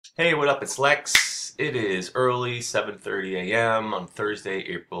Hey, what up? It's Lex. It is early, 7:30 a.m. on Thursday,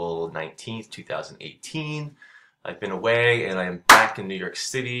 April 19th, 2018. I've been away and I am back in New York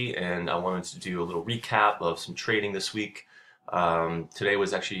City, and I wanted to do a little recap of some trading this week. Today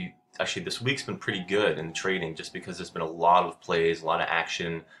was actually this week's been pretty good in the trading just because there's been a lot of plays, a lot of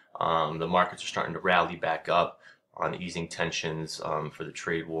action. The markets are starting to rally back up on easing tensions for the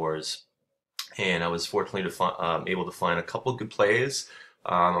trade wars, and I was fortunately able to find a couple of good plays.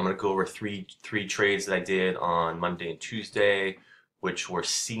 I'm going to go over three trades that I did on Monday and Tuesday, which were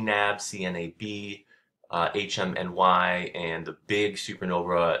CNAB, CNAB, HMNY, and the big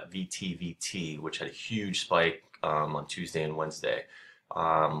supernova VTVT, which had a huge spike on Tuesday and Wednesday.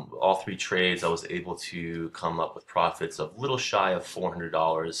 All three trades, I was able to come up with profits of little shy of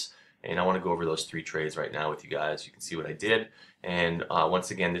 $400. And I want to go over those three trades right now with you guys. You can see what I did. And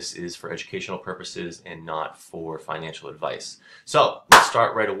once again, this is for educational purposes and not for financial advice. So let's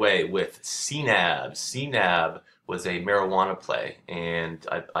start right away with CNAB. CNAB was a marijuana play, and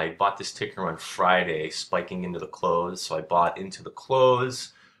I bought this ticker on Friday, spiking into the close. So I bought into the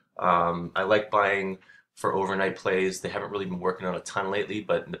close. I like buying for overnight plays. They haven't really been working on a ton lately,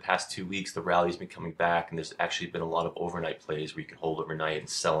 but in the past 2 weeks, the rally's been coming back, and there's actually been a lot of overnight plays where you can hold overnight and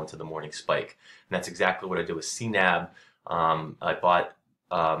sell into the morning spike. And that's exactly what I did with CNAB. I bought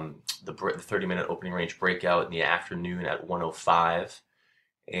the 30-minute opening range breakout in the afternoon at 105,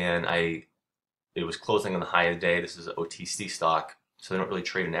 and it was closing on the high of the day. This is an OTC stock, so they don't really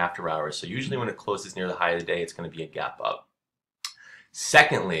trade in after hours. So usually when it closes near the high of the day, it's going to be a gap up.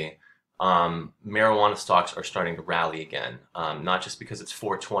 Secondly, marijuana stocks are starting to rally again, not just because it's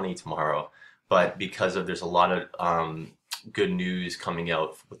 420 tomorrow, but because there's a lot of good news coming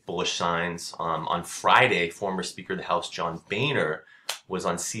out with bullish signs. On Friday, former Speaker of the House John Boehner was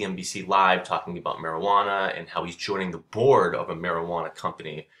on CNBC Live talking about marijuana and how he's joining the board of a marijuana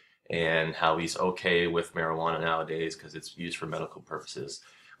company and how he's okay with marijuana nowadays because it's used for medical purposes,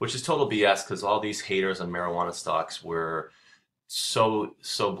 which is total BS because all these haters on marijuana stocks were so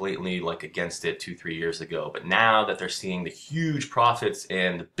blatantly like against it 2-3 years ago, but now that they're seeing the huge profits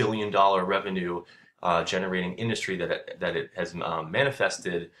and the billion-dollar revenue generating industry that it has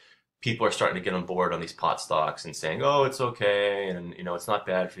manifested, people are starting to get on board on these pot stocks and saying, "Oh, it's okay, and it's not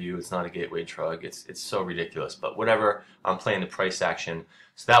bad for you. It's not a gateway drug." It's so ridiculous, but whatever. I'm playing the price action,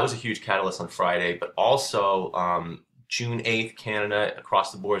 so that was a huge catalyst on Friday. But also, June 8th, Canada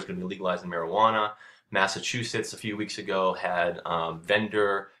across the board is going to be legalizing marijuana. Massachusetts a few weeks ago had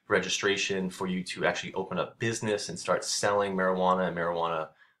vendor registration for you to actually open up business and start selling marijuana and marijuana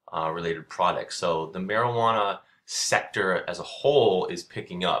related products. So the marijuana sector as a whole is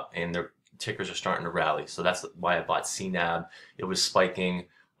picking up, and their tickers are starting to rally. So that's why I bought CNAB. It was spiking.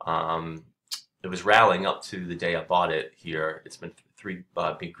 It was rallying up to the day I bought it here. It's been three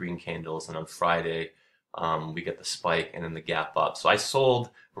big green candles, and on Friday we get the spike and then the gap up. So I sold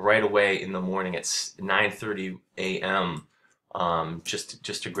right away in the morning at 9:30 a.m.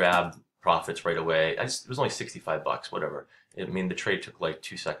 Just to grab profits right away. It was only 65 bucks, whatever. I mean, the trade took like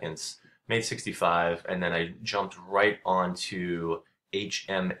 2 seconds, made 65, and then I jumped right onto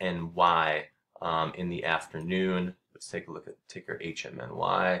HMNY in the afternoon. Let's take a look at ticker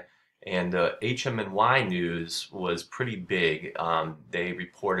HMNY. And the HMNY news was pretty big. They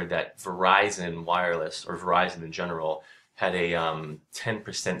reported that Verizon Wireless, or Verizon in general, had a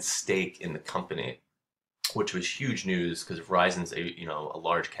 10% stake in the company, which was huge news because Verizon's a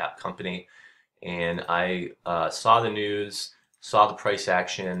large cap company. And I saw the news, saw the price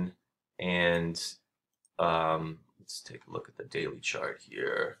action, and let's take a look at the daily chart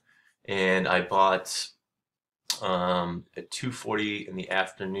here. And I bought at 2:40 in the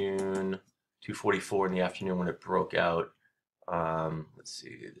afternoon, 2:44 in the afternoon when it broke out. Let's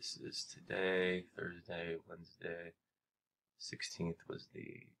see, this is today, Thursday, Wednesday, 16th was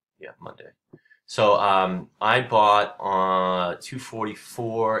Monday. So I bought on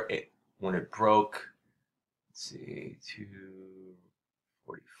 2:44 when it broke. Let's see,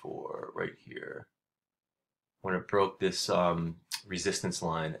 2:44 right here. When it broke this resistance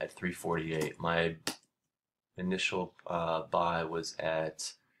line at 3:48, my initial buy was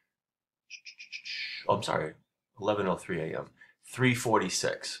at, oh, I'm sorry, 11:03 a.m.,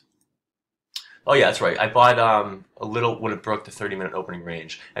 3:46. Oh yeah, that's right. I bought a little when it broke the 30-minute opening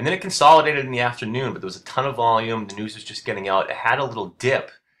range, and then it consolidated in the afternoon. But there was a ton of volume. The news was just getting out. It had a little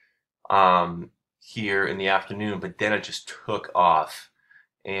dip here in the afternoon, but then it just took off,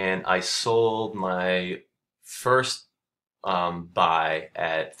 and I sold my first buy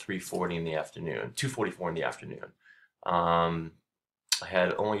at 3:40 in the afternoon, 2:44 in the afternoon. I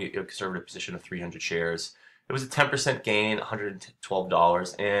had only a conservative position of 300 shares. it was a 10% gain,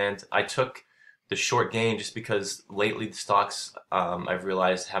 $112, and I took the short gain just because lately the stocks I've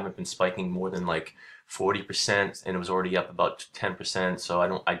realized haven't been spiking more than like 40%, and it was already up about 10%.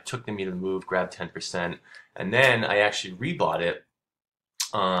 So I took the meat of the move, grabbed 10%, and then I actually rebought it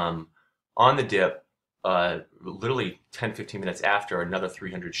on the dip, literally 10-15 minutes after, another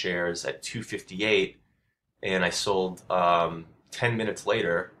 300 shares at 258, and I sold 10 minutes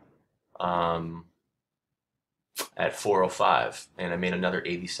later um, at 405, and I made another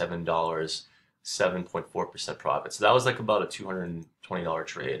 $87, 7.4% profit. So that was like about a $220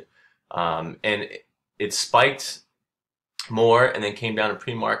 trade. And it spiked more and then came down in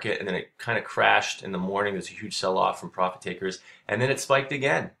pre-market, and then it kind of crashed in the morning. There's a huge sell-off from profit takers, and then it spiked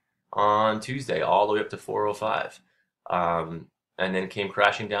again on Tuesday all the way up to 405, and then came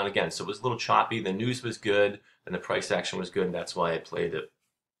crashing down again. So it was a little choppy. The news was good and the price action was good, and that's why I played it.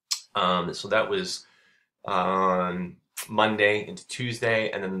 So that was on Monday into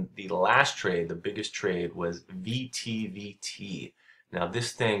Tuesday, and then the last trade, the biggest trade, was VTVT. Now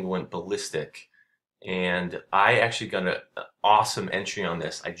this thing went ballistic, and I actually got an awesome entry on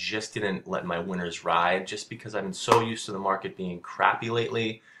this. I just didn't let my winners ride, just because I've been so used to the market being crappy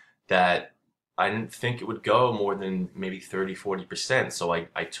lately that I didn't think it would go more than maybe 30-40%. So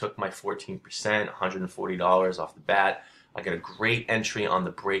I took my 14%, $140 off the bat. I got a great entry on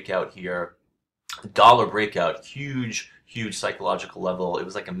the breakout here. Dollar breakout, huge psychological level. It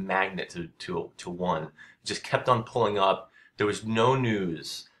was like a magnet to one. It just kept on pulling up. There was no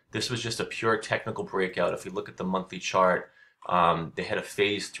news. This was just a pure technical breakout. If you look at the monthly chart, they had a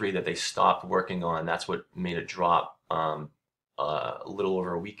phase 3 that they stopped working on. That's what made it drop a little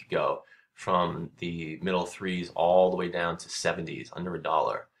over a week ago from the middle threes all the way down to 70s, under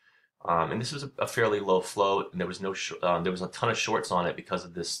 $1. And this was a fairly low float, and there was there was a ton of shorts on it because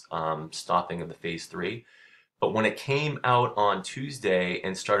of this stopping of the phase 3. But when it came out on Tuesday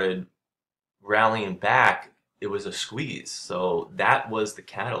and started rallying back, it was a squeeze. So that was the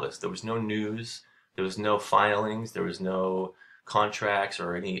catalyst. There was no news, there was no filings, there was no contracts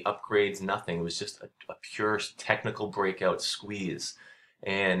or any upgrades, nothing. It was just a pure technical breakout squeeze.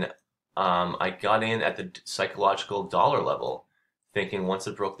 And I got in at the psychological dollar level, thinking once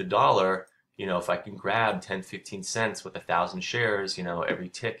it broke the dollar, if I can grab 10-15 cents with 1,000 shares, every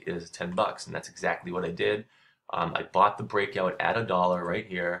tick is $10, and that's exactly what I did. I bought the breakout at $1 right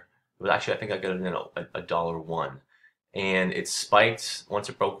here. It was actually, I think I got it in at $1.01, and it spiked once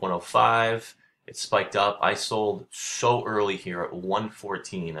it broke 105. It spiked up. I sold so early here at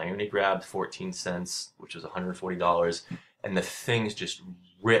 114. I only grabbed 14 cents, which was $140, and the things just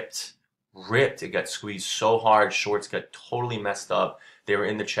ripped. It got squeezed so hard. Shorts got totally messed up. They were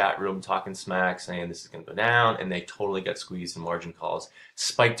in the chat room talking smack, saying this is going to go down, and they totally got squeezed in margin calls.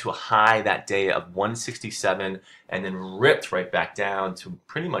 Spiked to a high that day of 167, and then ripped right back down to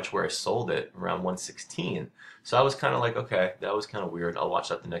pretty much where I sold it, around 116. So I was kind of like, okay, that was kind of weird. I'll watch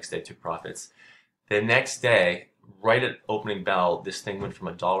that the next day, took profits. The next day, right at opening bell, this thing went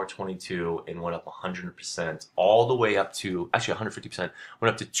from $1.22 and went up 100%, all the way up to, actually 150%,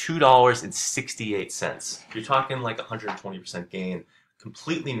 went up to $2.68. You're talking like 120% gain.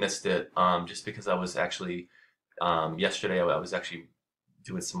 Completely missed it, just because I was actually, yesterday I was actually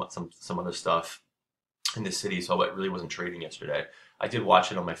doing some other stuff in the city, so I really wasn't trading yesterday. I did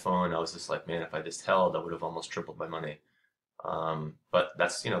watch it on my phone. I was just like, man, if I just held, I would have almost tripled my money. But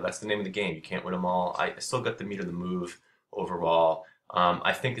that's the name of the game. You can't win them all. I still got the meat of the move overall.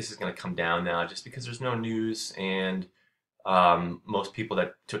 I think this is going to come down now just because there's no news, and most people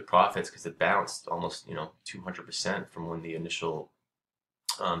that took profits, because it bounced almost 200% from when the initial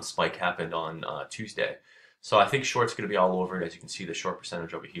spike happened on Tuesday. So I think short's going to be all over it. As you can see, the short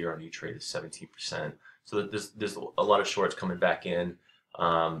percentage over here on E-Trade is 17%. So there's a lot of shorts coming back in.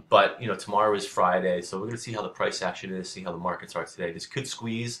 But tomorrow is Friday, so we're going to see how the price action is, see how the markets are today. This could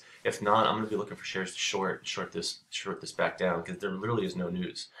squeeze. If not, I'm going to be looking for shares to short this back down, because there literally is no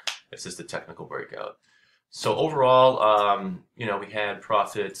news. It's just a technical breakout. So overall, we had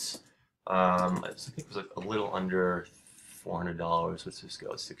profits. I think it was like a little under $400. Let's just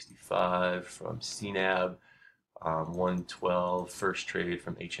go 65 from CNAB. 112 first trade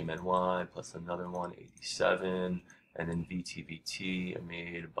from HMNY plus another one, 87, and then VTVT I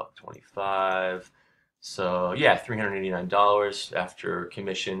made $1.25. So yeah, $389 after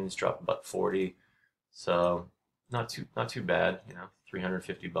commissions, dropped about 40. So not too bad,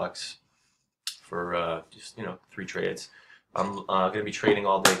 $350 for just 3 trades. I'm going to be trading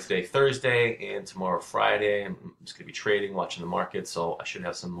all day today, Thursday, and tomorrow, Friday. I'm just going to be trading, watching the market, so I should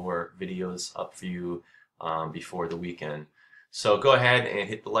have some more videos up for you before the weekend. So go ahead and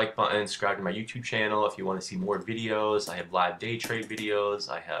hit the like button, subscribe to my YouTube channel if you want to see more videos. I have live day trade videos,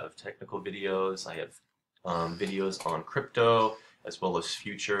 I have technical videos, I have videos on crypto as well as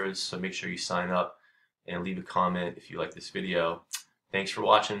futures. So make sure you sign up and leave a comment if you like this video. Thanks for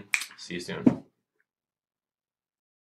watching. See you soon.